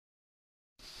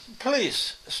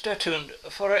Please stay tuned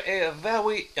for a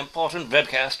very important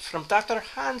webcast from Dr.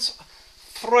 Hans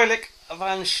Froelich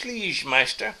van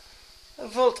Schleesmeister, a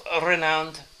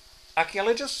world-renowned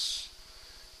archaeologist,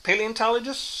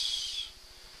 paleontologist,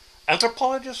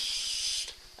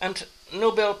 anthropologist, and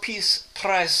Nobel Peace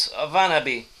Prize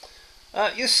wannabe.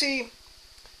 You see,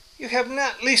 you have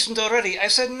not listened already. I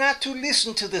said not to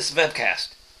listen to this webcast.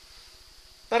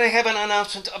 But I have an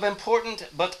announcement of important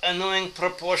but annoying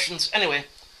proportions anyway.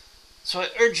 So I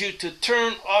urge you to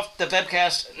turn off the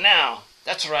webcast now.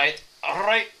 That's right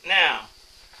now.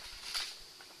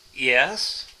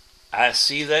 Yes, I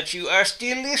see that you are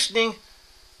still listening.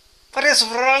 What is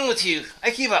wrong with you?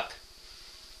 I give up.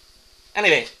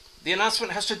 Anyway, the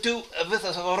announcement has to do with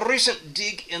a recent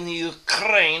dig in the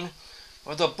Ukraine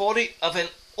where the body of an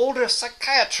older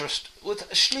psychiatrist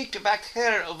with sleeked back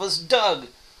hair was dug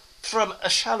from a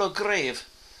shallow grave,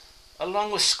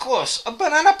 along with scores of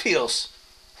banana peels.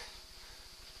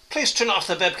 Please turn off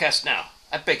the webcast now,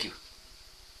 I beg you.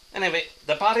 Anyway,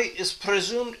 the body is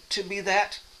presumed to be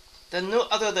that, then no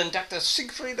other than Dr.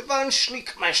 Siegfriedt von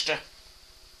Schleekmeister.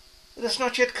 It is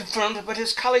not yet confirmed, but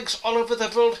his colleagues all over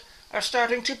the world are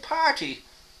starting to party,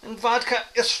 and vodka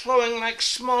is flowing like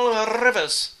small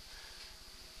rivers.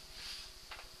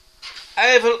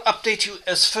 I will update you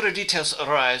as further details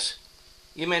arise.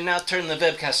 You may now turn the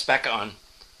webcast back on.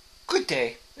 Good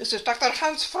day. This is Dr.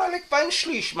 Hans Froelich von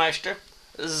Schleesmeister,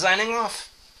 signing off.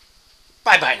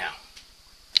 Bye-bye now.